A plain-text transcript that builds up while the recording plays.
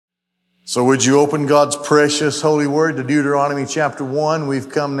So would you open God's precious holy word to Deuteronomy chapter 1. We've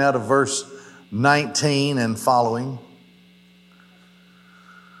come now to verse 19 and following.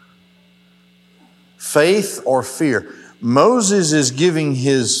 Faith or fear. Moses is giving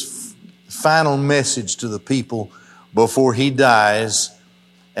his final message to the people before he dies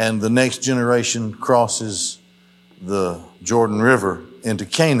and the next generation crosses the Jordan River into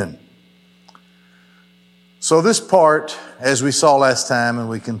Canaan. So this part, as we saw last time and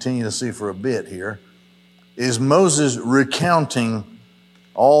we continue to see for a bit here, is Moses recounting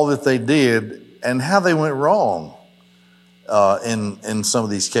all that they did and how they went wrong in some of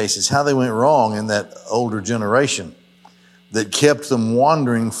these cases, how they went wrong in that older generation that kept them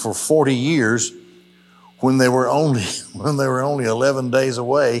wandering for 40 years when they were only 11 days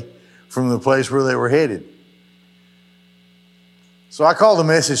away from the place where they were headed. So I call the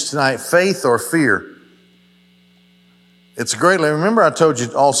message tonight, Faith or Fear. It's a great, remember I told you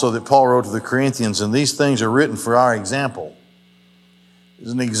also that Paul wrote to the Corinthians, and these things are written for our example.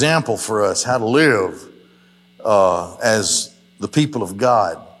 It's an example for us how to live as the people of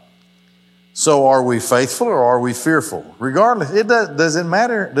God. So are we faithful or are we fearful? Regardless, does it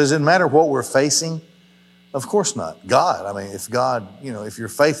matter what we're facing? Of course not. God, if you're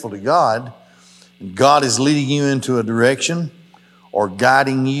faithful to God, and God is leading you into a direction or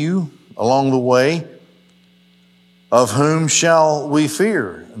guiding you along the way, of whom shall we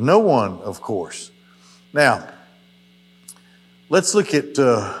fear? No one, of course. Now, let's look at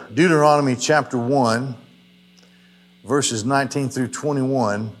Deuteronomy chapter 1, verses 19 through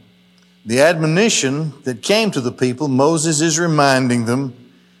 21. The admonition that came to the people, Moses is reminding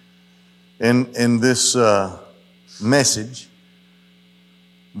them in this message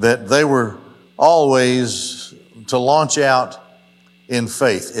that they were always to launch out in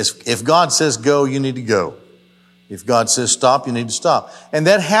faith. If God says go, you need to go. If God says stop, you need to stop. And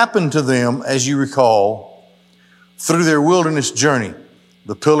that happened to them, as you recall, through their wilderness journey.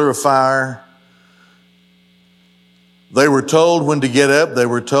 The pillar of fire. They were told when to get up. They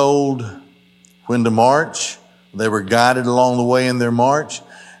were told when to march. They were guided along the way in their march.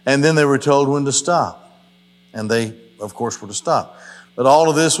 And then they were told when to stop. And they, of course, were to stop. But all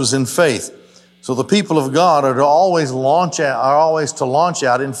of this was in faith. So the people of God are always to launch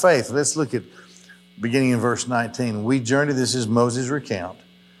out in faith. Let's look at beginning in verse 19. We journeyed, this is Moses' recount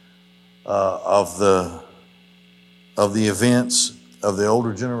of the events of the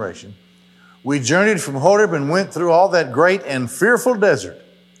older generation. We journeyed from Horeb and went through all that great and fearful desert,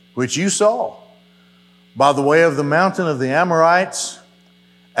 which you saw, by the way of the mountain of the Amorites,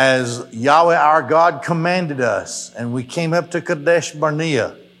 as Yahweh our God commanded us. And we came up to Kadesh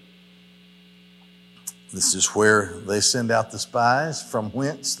Barnea. This is where they send out the spies, from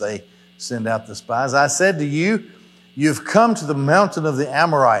whence they send out the spies. I said to you, you've come to the mountain of the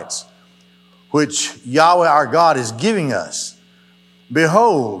Amorites, which Yahweh our God is giving us.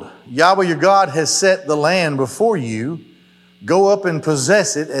 Behold, Yahweh your God has set the land before you. Go up and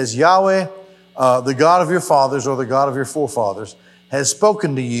possess it as Yahweh, the God of your fathers or the God of your forefathers, has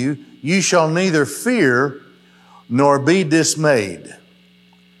spoken to you. You shall neither fear nor be dismayed.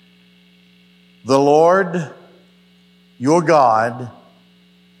 The Lord your God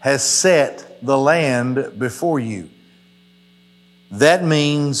has set the land before you. That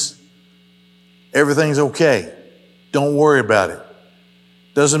means everything's okay. Don't worry about it.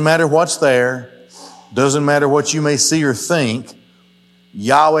 Doesn't matter what's there. Doesn't matter what you may see or think.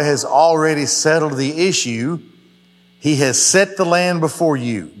 Yahweh has already settled the issue. He has set the land before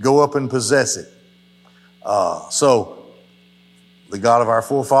you. Go up and possess it. So, the God of our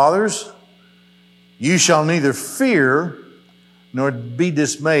forefathers, you shall neither fear nor be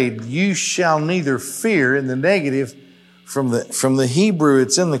dismayed. You shall neither fear, in the negative, from the Hebrew,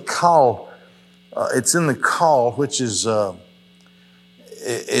 it's in the call, which is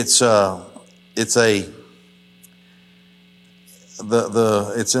it's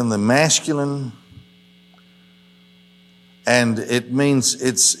in the masculine, and it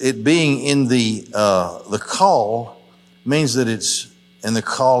means it being in the call means that it's, and the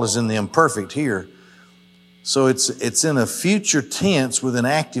call is in the imperfect here. So it's in a future tense with an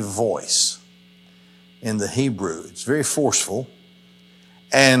active voice in the Hebrew. It's very forceful.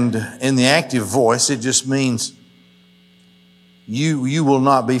 And in the active voice, it just means you will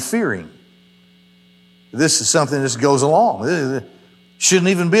not be fearing. This is something that just goes along. It shouldn't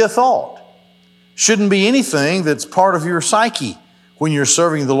even be a thought. Shouldn't be anything that's part of your psyche when you're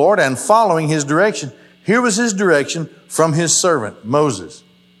serving the Lord and following His direction. Here was His direction from His servant, Moses.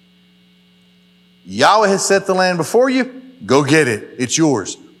 Yahweh has set the land before you. Go get it. It's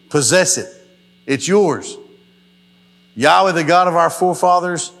yours. Possess it. It's yours. Yahweh, the God of our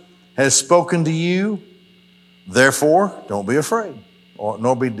forefathers, has spoken to you. Therefore, don't be afraid,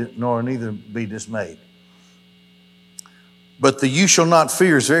 nor neither be dismayed. But the you shall not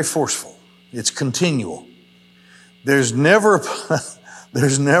fear is very forceful. It's continual. There's never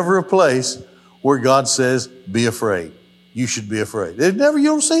a place where God says, be afraid. You should be afraid. You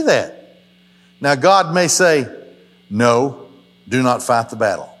don't see that. Now, God may say, no, do not fight the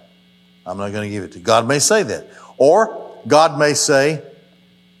battle. I'm not going to give it to you. God may say that. Or God may say,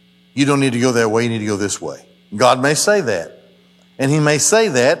 you don't need to go that way, you need to go this way. God may say that. And He may say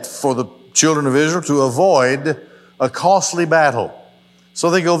that for the children of Israel to avoid a costly battle. So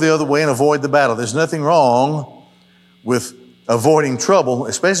they go the other way and avoid the battle. There's nothing wrong with avoiding trouble,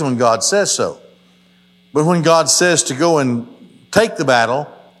 especially when God says so. But when God says to go and take the battle,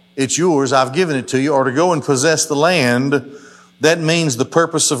 it's yours, I've given it to you, or to go and possess the land, that means the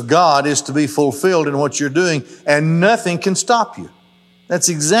purpose of God is to be fulfilled in what you're doing, and nothing can stop you. That's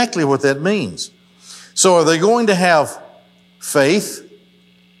exactly what that means. So are they going to have faith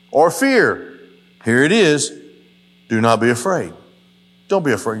or fear? Here it is. Do not be afraid. Don't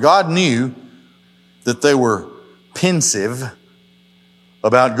be afraid. God knew that they were pensive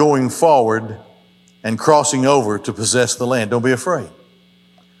about going forward and crossing over to possess the land. Don't be afraid.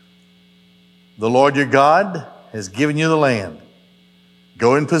 The Lord your God has given you the land.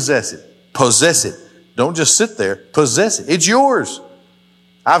 Go and possess it. Possess it. Don't just sit there. Possess it. It's yours.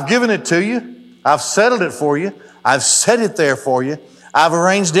 I've given it to you. I've settled it for you. I've set it there for you. I've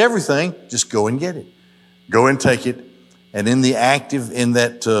arranged everything. Just go and get it. Go and take it. And in the active, in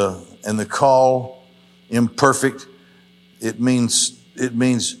the call, imperfect, it means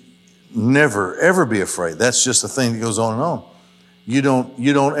never, ever be afraid. That's just the thing that goes on and on. You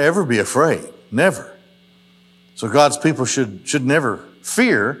don't ever be afraid. Never. So God's people should never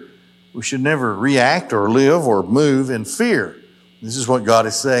fear. We should never react or live or move in fear. This is what God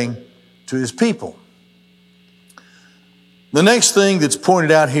is saying to His people. The next thing that's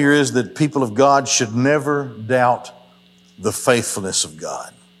pointed out here is that people of God should never doubt the faithfulness of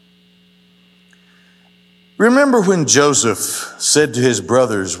God. Remember when Joseph said to his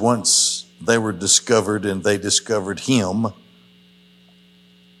brothers once they were discovered and they discovered him,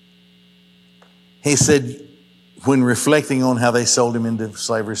 he said, when reflecting on how they sold him into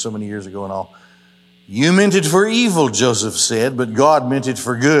slavery so many years ago and all, you meant it for evil, Joseph said, but God meant it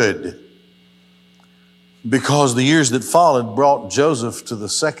for good. Because the years that followed brought Joseph to the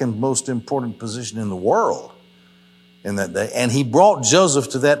second most important position in the world in that day. And he brought Joseph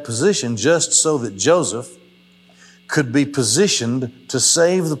to that position just so that Joseph could be positioned to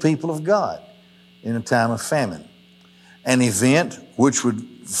save the people of God in a time of famine. An event which would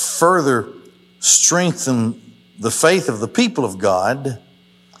further strengthen the faith of the people of God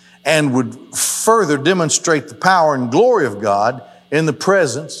and would further demonstrate the power and glory of God in the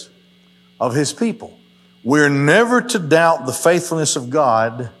presence of His people. We're never to doubt the faithfulness of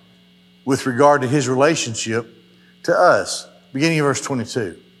God with regard to His relationship to us. Beginning of verse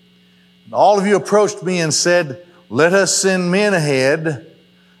 22. All of you approached me and said, let us send men ahead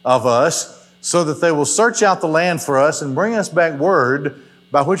of us so that they will search out the land for us and bring us back word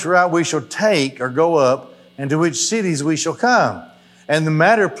by which route we shall take or go up and to which cities we shall come. And the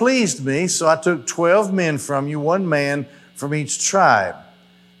matter pleased me, so I took 12 men from you, one man from each tribe.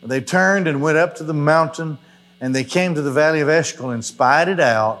 They turned and went up to the mountain, and they came to the valley of Eshcol and spied it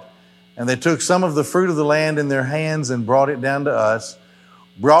out. And they took some of the fruit of the land in their hands and brought it down to us,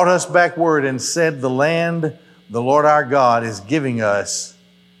 brought us back word and said, the land the Lord our God is giving us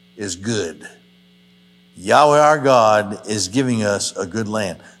is good. Yahweh our God is giving us a good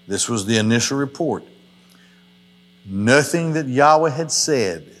land. This was the initial report. Nothing that Yahweh had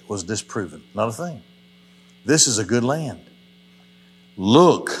said was disproven. Not a thing. This is a good land.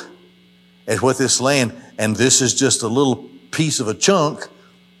 Look at what this land, and this is just a little piece of a chunk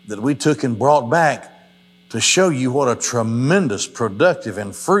that we took and brought back to show you what a tremendous, productive,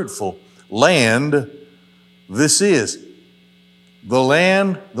 and fruitful land this is. The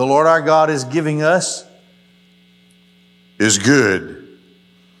land the Lord our God is giving us is good.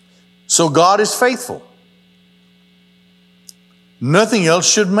 So God is faithful. Nothing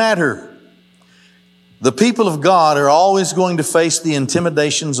else should matter. The people of God are always going to face the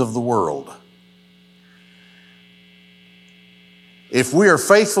intimidations of the world. If we are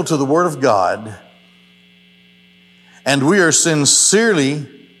faithful to the Word of God and we are sincerely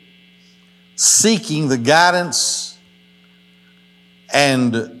seeking the guidance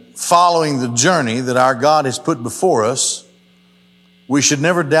and following the journey that our God has put before us, we should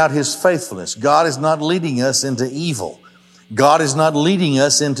never doubt His faithfulness. God is not leading us into evil. God is not leading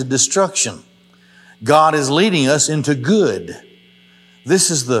us into destruction. God is leading us into good.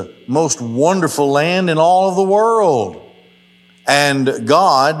 This is the most wonderful land in all of the world. And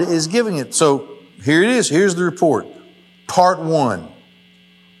God is giving it. So here it is. Here's the report. Part 1.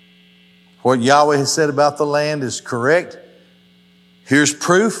 What Yahweh has said about the land is correct. Here's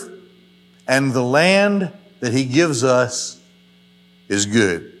proof. And the land that He gives us is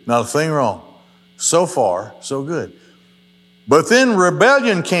good. Not a thing wrong. So far, so good. But then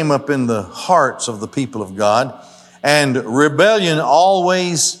rebellion came up in the hearts of the people of God. And rebellion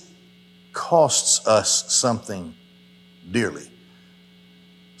always costs us something dearly.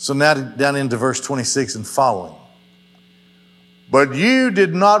 So now down into verse 26 and following. But you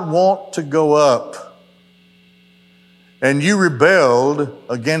did not want to go up, and you rebelled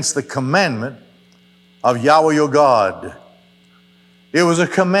against the commandment of Yahweh your God. It was a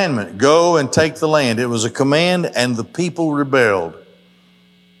commandment. Go and take the land. It was a command, and the people rebelled.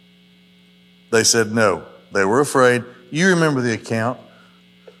 They said no. They were afraid. You remember the account.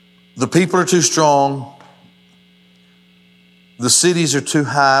 The people are too strong. The cities are too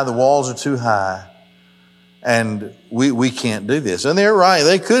high. The walls are too high. And we can't do this. And they're right.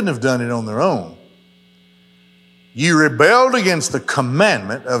 They couldn't have done it on their own. You rebelled against the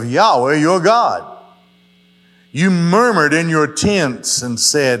commandment of Yahweh your God. You murmured in your tents and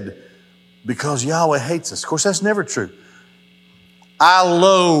said, because Yahweh hates us. Of course, that's never true. I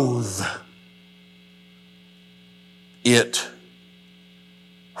loathe it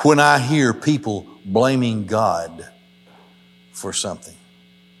when I hear people blaming God for something.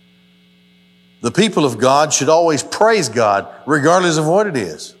 The people of God should always praise God regardless of what it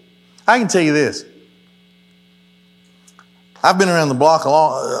is. I can tell you this. I've been around the block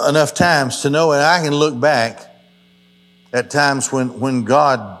enough times to know, and I can look back at times when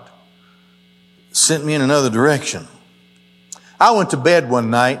God sent me in another direction. I went to bed one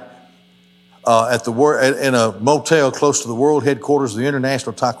night in a motel close to the world headquarters of the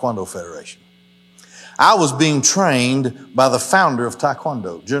International Taekwondo Federation. I was being trained by the founder of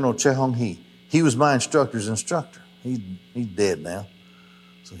Taekwondo, General Che Hong Hee. He was my instructor's instructor. He's dead now.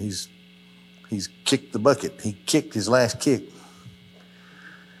 So he's kicked the bucket. He kicked his last kick.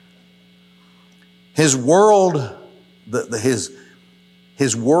 His world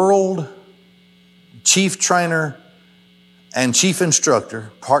chief trainer and chief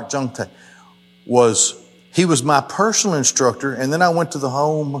instructor, Park Jung-tae, he was my personal instructor, and then I went to the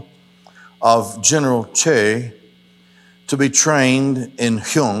home of General Che to be trained in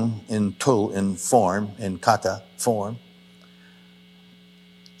Hyung, in kata form.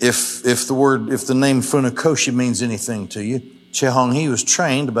 If the name Funakoshi means anything to you, Che Hong Hee was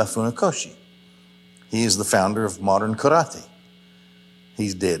trained by Funakoshi. He is the founder of modern karate.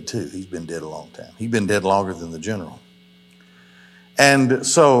 He's dead too. He's been dead a long time. He's been dead longer than the general. And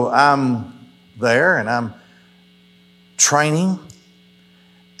so I'm there and I'm training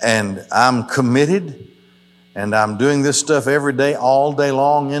and I'm committed and I'm doing this stuff every day, all day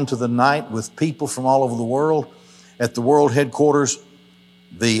long into the night with people from all over the world. At the world headquarters,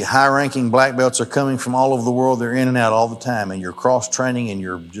 the high-ranking black belts are coming from all over the world. They're in and out all the time, and you're cross-training and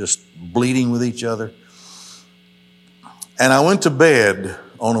you're just bleeding with each other. And I went to bed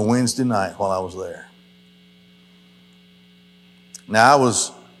on a Wednesday night while I was there. Now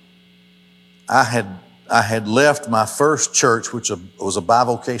I had left my first church, which was a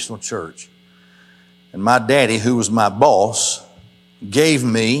bivocational church. And my daddy, who was my boss, gave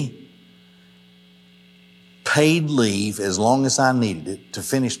me paid leave as long as I needed it to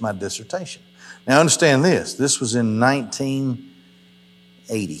finish my dissertation. Now understand this. This was in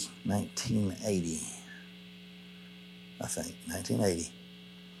 1980, I think, 1980.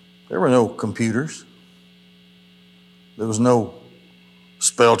 There were no computers. There was no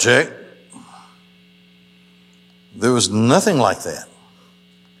spell check. There was nothing like that.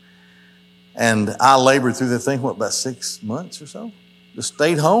 And I labored through that thing, about 6 months or so? Just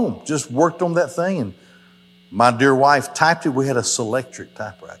stayed home, just worked on that thing. And my dear wife typed it. We had a Selectric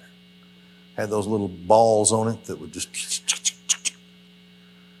typewriter. Had those little balls on it that would just...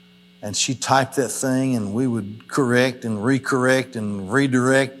 And she typed that thing, and we would correct and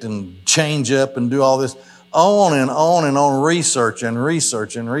redirect and change up and do all this on and on and on, research and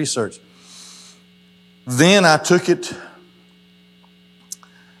research and research. Then I took it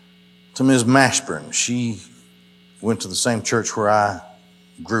to Ms. Mashburn. She went to the same church where I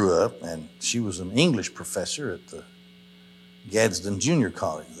grew up, and she was an English professor at the Gadsden Junior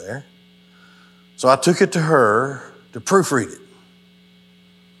College there. So I took it to her to proofread it.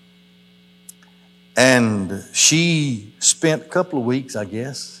 And she spent a couple of weeks, I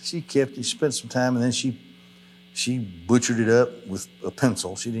guess. She kept it, spent some time, and then she butchered it up with a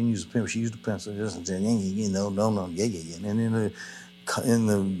pencil. She didn't use a pencil, she used a pencil. Just said, no. And then in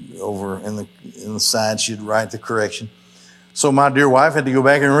the side, she'd write the correction. So my dear wife had to go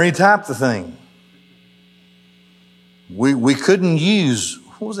back and retype the thing. We couldn't use,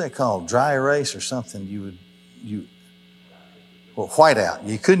 what was that called? Dry erase or something? Whiteout.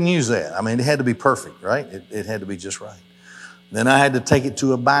 You couldn't use that. I mean, it had to be perfect, right? It had to be just right. Then I had to take it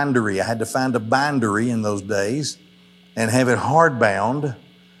to a bindery. I had to find a bindery in those days and have it hardbound,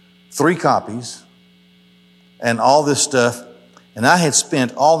 3 copies, and all this stuff. And I had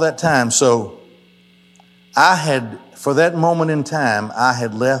spent all that time. So for that moment in time, I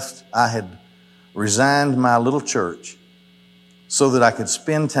had resigned my little church so that I could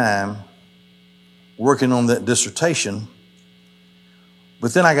spend time working on that dissertation.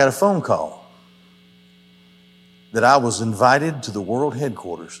 But then I got a phone call that I was invited to the world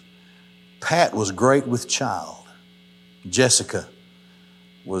headquarters. Pat was great with child. Jessica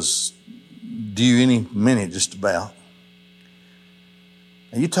was due any minute just about.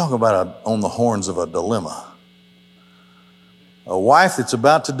 And you talk about on the horns of a dilemma. A wife that's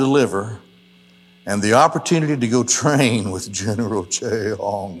about to deliver and the opportunity to go train with General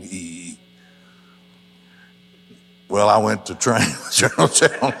Cheong-Yi. Well, I went to train with General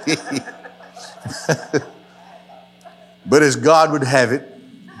Cheong-Yi. But as God would have it,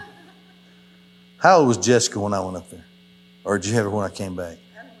 how old was Jessica when I went up there? Or did you have her when I came back?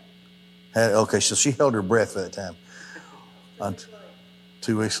 Okay, so she held her breath for that time.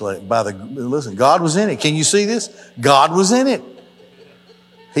 2 weeks later. Listen, God was in it. Can you see this? God was in it.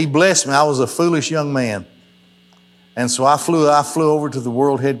 He blessed me. I was a foolish young man. And so I flew over to the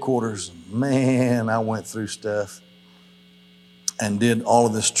world headquarters. Man, I went through stuff and did all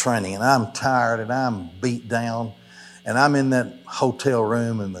of this training. And I'm tired and I'm beat down. And I'm in that hotel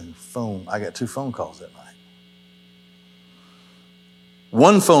room and I got 2 phone calls that night.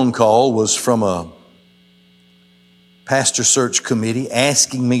 One phone call was from a pastor search committee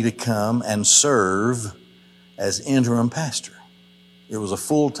asking me to come and serve as interim pastor. It was a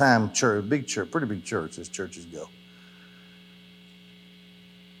full-time church, big church, pretty big church as churches go.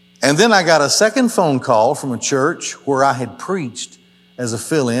 And then I got a second phone call from a church where I had preached as a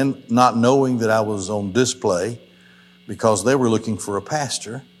fill-in, not knowing that I was on display because they were looking for a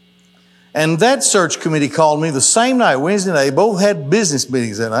pastor. And that search committee called me the same night, Wednesday night. They both had business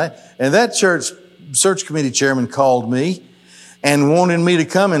meetings that night. And that search committee chairman called me and wanted me to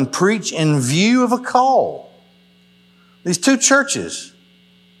come and preach in view of a call. These 2 churches,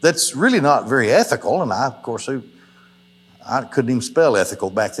 that's really not very ethical. And I couldn't even spell ethical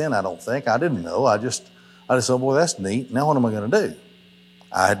back then, I don't think. I didn't know. I just thought, boy, that's neat. Now what am I going to do?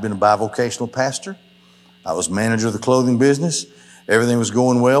 I had been a bivocational pastor. I was manager of the clothing business. Everything was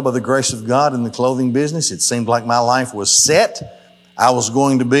going well by the grace of God in the clothing business. It seemed like my life was set. I was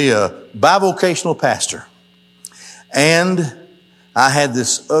going to be a bivocational pastor. And I had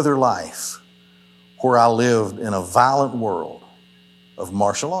this other life where I lived in a violent world of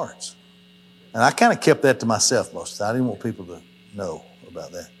martial arts. And I kind of kept that to myself most of the time. I didn't want people to know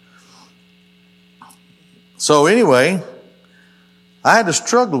about that. So anyway, I had to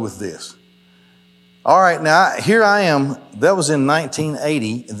struggle with this. All right, now here I am. That was in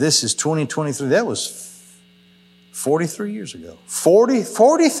 1980. This is 2023. That was 43 years ago.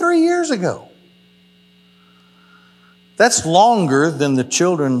 43 years ago. That's longer than the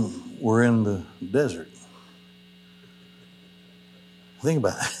children were in the desert. Think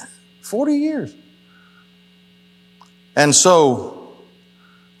about that. 40 years. And so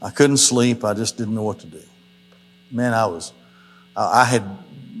I couldn't sleep. I just didn't know what to do. Man, I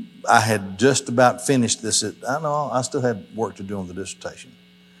had just about finished this. I still had work to do on the dissertation.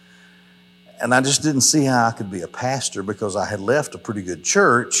 And I just didn't see how I could be a pastor because I had left a pretty good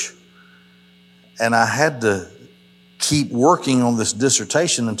church and I had to keep working on this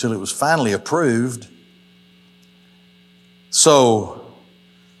dissertation until it was finally approved. So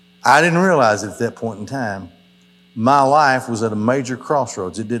I didn't realize at that point in time, my life was at a major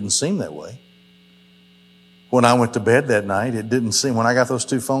crossroads. It didn't seem that way. When I went to bed that night, it didn't seem, when I got those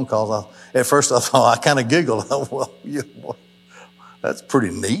 2 phone calls, at first I kind of giggled. Well, yeah, that's pretty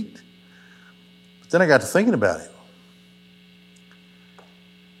neat. But then I got to thinking about it.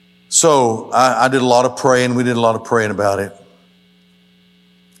 So I did a lot of praying. We did a lot of praying about it.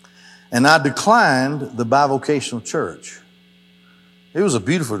 And I declined the bivocational church. It was a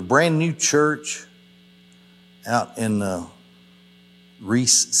beautiful, brand new church out in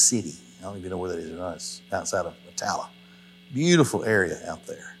Reese City. I don't even know where that is. It's outside of Attala. Beautiful area out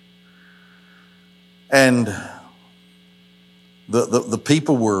there. And the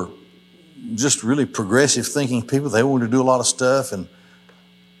people were just really progressive thinking people. They wanted to do a lot of stuff. And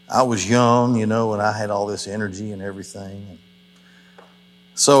I was young, and I had all this energy and everything.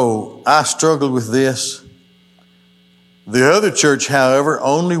 So I struggled with this. The other church, however,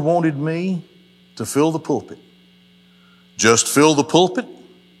 only wanted me to fill the pulpit. Just fill the pulpit.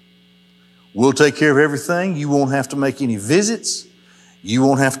 We'll take care of everything. You won't have to make any visits. You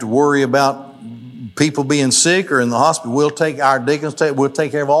won't have to worry about people being sick or in the hospital. We'll take our deacons, we'll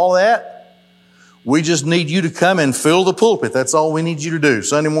take care of all that. We just need you to come and fill the pulpit. That's all we need you to do.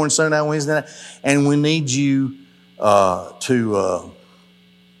 Sunday morning, Sunday night, Wednesday night. And we need you to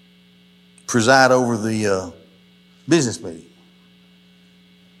preside over the business meeting.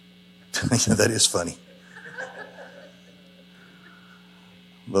 That is funny.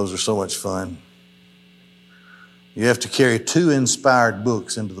 Those are so much fun. You have to carry 2 inspired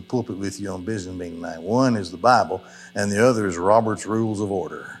books into the pulpit with you on business meeting night. One is the Bible, and the other is Robert's Rules of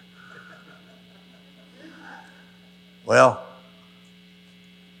Order. Well,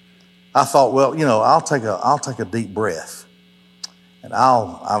 I thought, well, I'll take a deep breath, and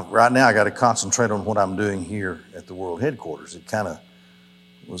right now I got to concentrate on what I'm doing here at the world headquarters. It kind of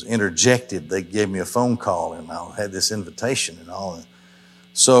was interjected. They gave me a phone call, and I had this invitation and all that.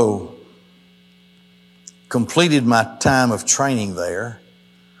 So, completed my time of training there.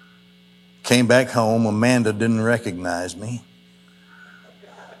 Came back home. Amanda didn't recognize me.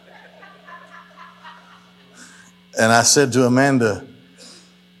 And I said to Amanda,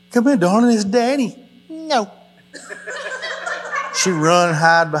 "Come here, darling, it's Daddy." "No." She run and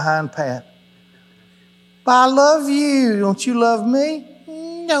hide behind Pat. "But I love you. Don't you love me?"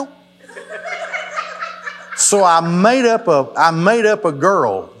 "No." So I made up a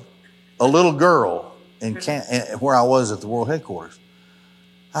girl, a little girl, where I was at the world headquarters.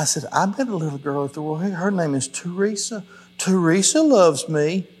 I said, "I met a little girl at the world headquarters. Her name is Teresa. Teresa loves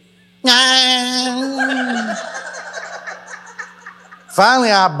me."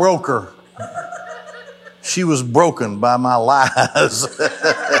 Finally, I broke her. She was broken by my lies.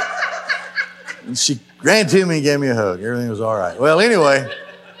 She ran to me and gave me a hug. Everything was all right. Well, anyway,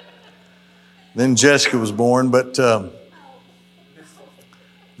 then Jessica was born, but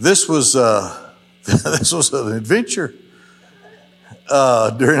this was an adventure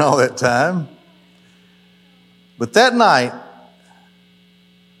during all that time. But that night,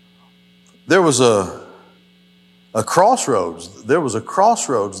 there was a crossroads. There was a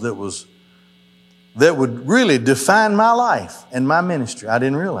crossroads that would really define my life and my ministry. I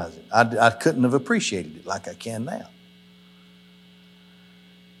didn't realize it. I couldn't have appreciated it like I can now.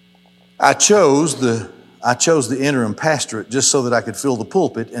 I chose the interim pastorate just so that I could fill the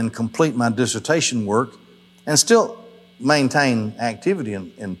pulpit and complete my dissertation work and still maintain activity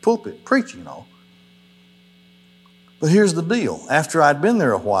in pulpit preaching, But here's the deal. After I'd been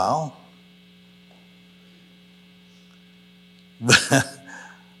there a while,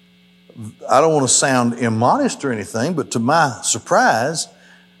 I don't want to sound immodest or anything, but to my surprise,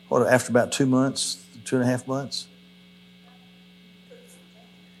 after about 2 months, 2.5 months,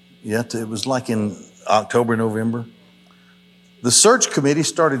 it was like in October, November, the search committee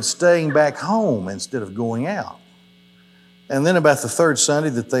started staying back home instead of going out. And then about the 3rd Sunday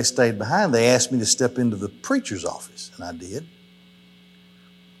that they stayed behind, they asked me to step into the preacher's office, and I did.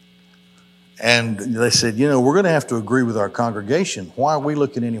 And they said, we're going to have to agree with our congregation. Why are we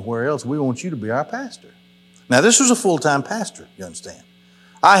looking anywhere else? We want you to be our pastor. Now, this was a full-time pastor, you understand.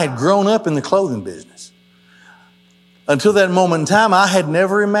 I had grown up in the clothing business. Until that moment in time, I had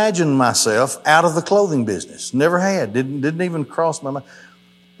never imagined myself out of the clothing business. Never had. Didn't even cross my mind.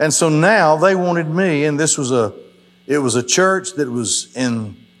 And so now they wanted me, and it was a church that was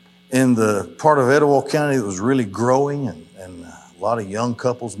in the part of Etowah County that was really growing and a lot of young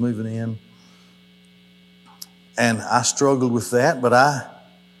couples moving in. And I struggled with that, but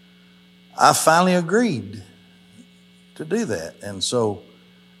I finally agreed to do that. And so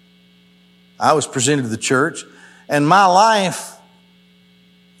I was presented to the church, and my life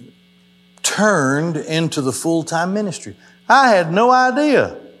turned into the full-time ministry. I had no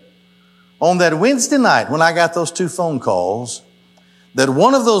idea on that Wednesday night when I got those 2 phone calls that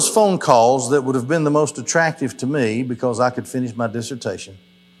one of those phone calls that would have been the most attractive to me because I could finish my dissertation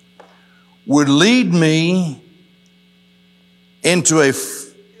would lead me into a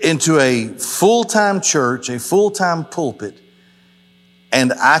full-time church, a full-time pulpit,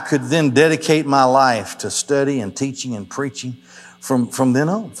 and I could then dedicate my life to study and teaching and preaching from then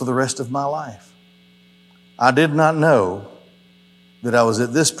on for the rest of my life. I did not know that I was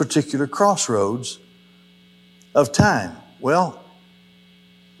at this particular crossroads of time. Well,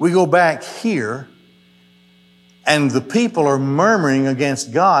 we go back here, and the people are murmuring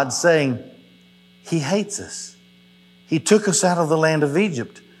against God, saying, He hates us. He took us out of the land of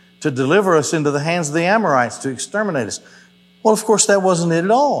Egypt to deliver us into the hands of the Amorites to exterminate us. Well, of course, that wasn't it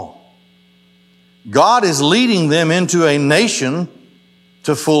at all. God is leading them into a nation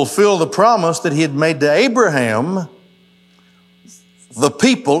to fulfill the promise that He had made to Abraham, the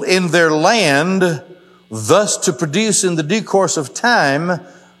people in their land, thus to produce in the due course of time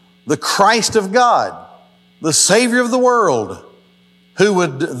the Christ of God, the Savior of the world, who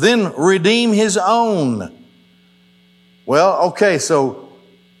would then redeem His own. Well, okay, so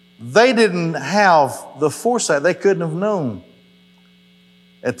they didn't have the foresight. They couldn't have known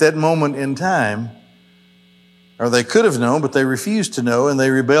at that moment in time, or they could have known, but they refused to know and they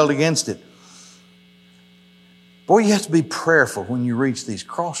rebelled against it. Boy, you have to be prayerful when you reach these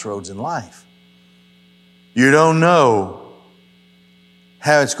crossroads in life. You don't know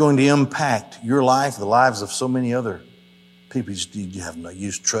how it's going to impact your life, the lives of so many other people. You have no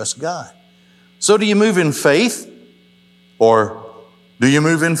use. Trust God. So do you move in faith or do you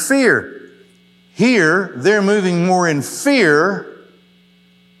move in fear? Here, they're moving more in fear,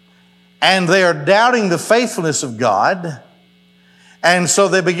 and they are doubting the faithfulness of God. And so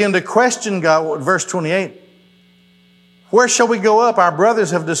they begin to question God. Verse 28, where shall we go up? Our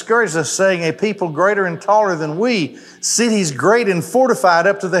brothers have discouraged us, saying, a people greater and taller than we, cities great and fortified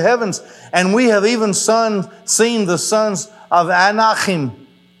up to the heavens. And we have even seen the sons of Anakim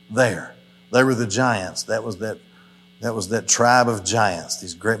there. They were the giants. That was that tribe of giants,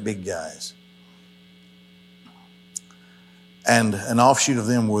 these great big guys. And an offshoot of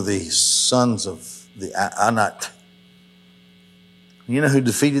them were the sons of the Anak. You know who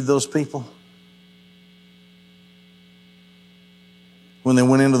defeated those people when they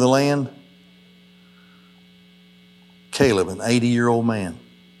went into the land? Caleb, an 80-year-old man.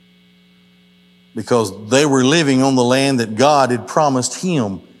 Because they were living on the land that God had promised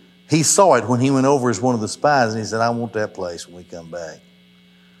him. He saw it when he went over as one of the spies, and he said, I want that place when we come back.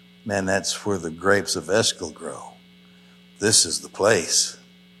 Man, that's where the grapes of Eshcol grow. This is the place.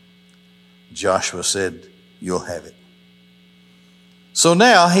 Joshua said, you'll have it. So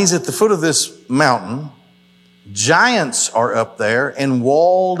now he's at the foot of this mountain. Giants are up there in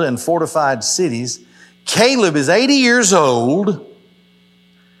walled and fortified cities. Caleb is 80 years old.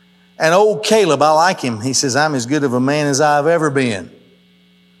 And old Caleb, I like him. He says, I'm as good of a man as I've ever been.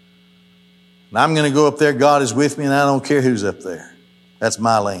 And I'm going to go up there. God is with me, and I don't care who's up there. That's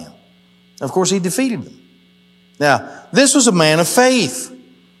my land. Of course, he defeated them. Now, this was a man of faith.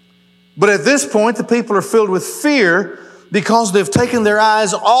 But at this point, the people are filled with fear because they've taken their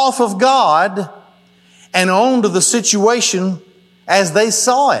eyes off of God and onto the situation as they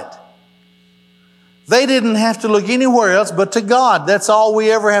saw it. They didn't have to look anywhere else but to God. That's all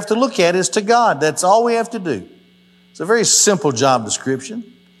we ever have to look at is to God. That's all we have to do. It's a very simple job description.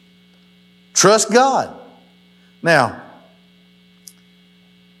 Trust God. Now,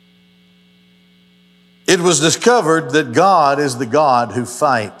 it was discovered that God is the God who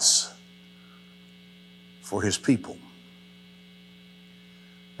fights for His people.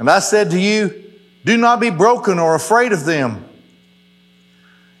 And I said to you, do not be broken or afraid of them.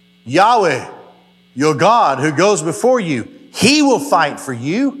 Yahweh, your God who goes before you, He will fight for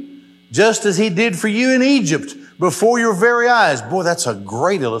you, just as He did for you in Egypt before your very eyes. Boy, that's a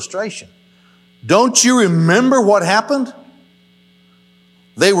great illustration. Don't you remember what happened?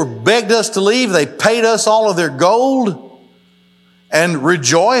 They begged us to leave. They paid us all of their gold and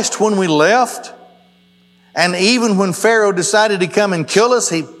rejoiced when we left. And even when Pharaoh decided to come and kill us,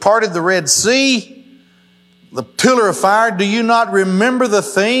 he parted the Red Sea, the pillar of fire. Do you not remember the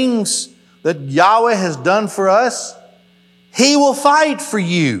things that Yahweh has done for us? He will fight for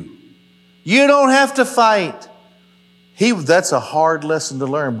you. You don't have to fight. That's a hard lesson to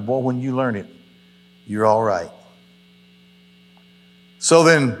learn, but boy, when you learn it, you're all right. So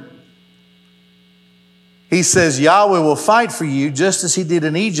then, he says, Yahweh will fight for you just as He did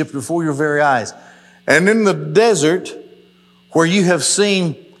in Egypt before your very eyes. And in the desert, where you have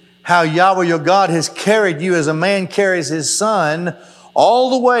seen how Yahweh your God has carried you as a man carries his son, all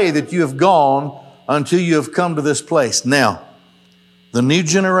the way that you have gone until you have come to this place. Now, the new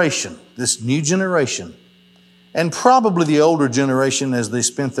generation, this new generation, and probably the older generation as they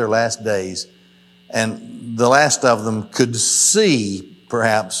spent their last days, and the last of them could see,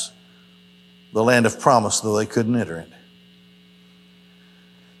 perhaps, the land of promise, though they couldn't enter it.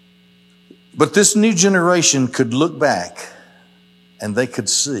 But this new generation could look back and they could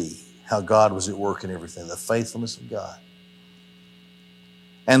see how God was at work in everything, the faithfulness of God.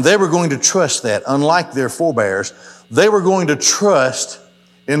 And they were going to trust that. Unlike their forebears, they were going to trust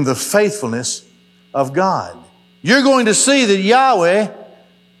in the faithfulness of God. You're going to see that Yahweh,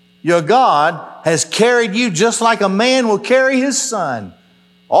 your God, has carried you just like a man will carry his son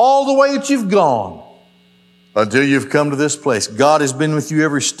all the way that you've gone. until you've come to this place. God has been with you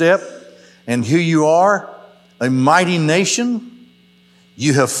every step, and here you are, a mighty nation.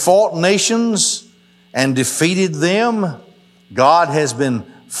 You have fought nations and defeated them. God has been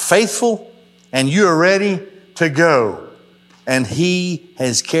faithful, and you are ready to go. And He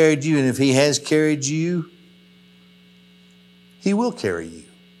has carried you, and if He has carried you, He will carry you.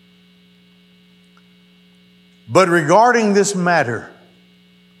 But regarding this matter,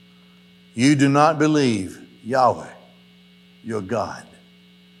 you do not believe Yahweh, your God,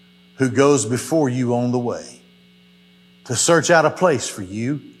 who goes before you on the way to search out a place for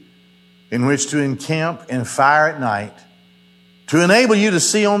you in which to encamp and fire at night, to enable you to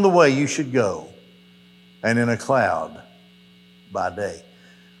see on the way you should go, and in a cloud by day.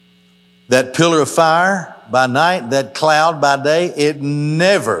 That pillar of fire by night, that cloud by day, it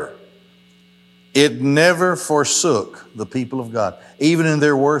never forsook the people of God. Even in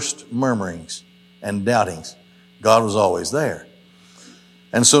their worst murmurings and doubtings, God was always there.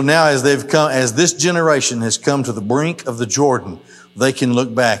 And so now as this generation has come to the brink of the Jordan, they can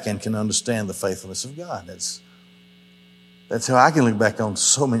look back and can understand the faithfulness of God. That's how I can look back on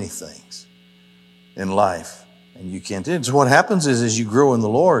so many things in life. And you can't. So what happens is as you grow in the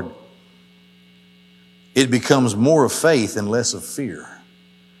Lord, it becomes more of faith and less of fear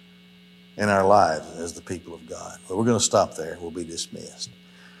in our lives as the people of God. But we're going to stop there. We'll be dismissed.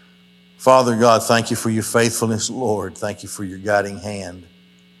 Father God, thank you for your faithfulness, Lord. Thank you for your guiding hand.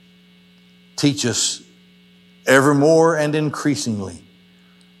 Teach us ever more and increasingly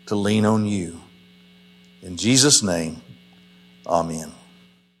to lean on you. In Jesus' name, amen.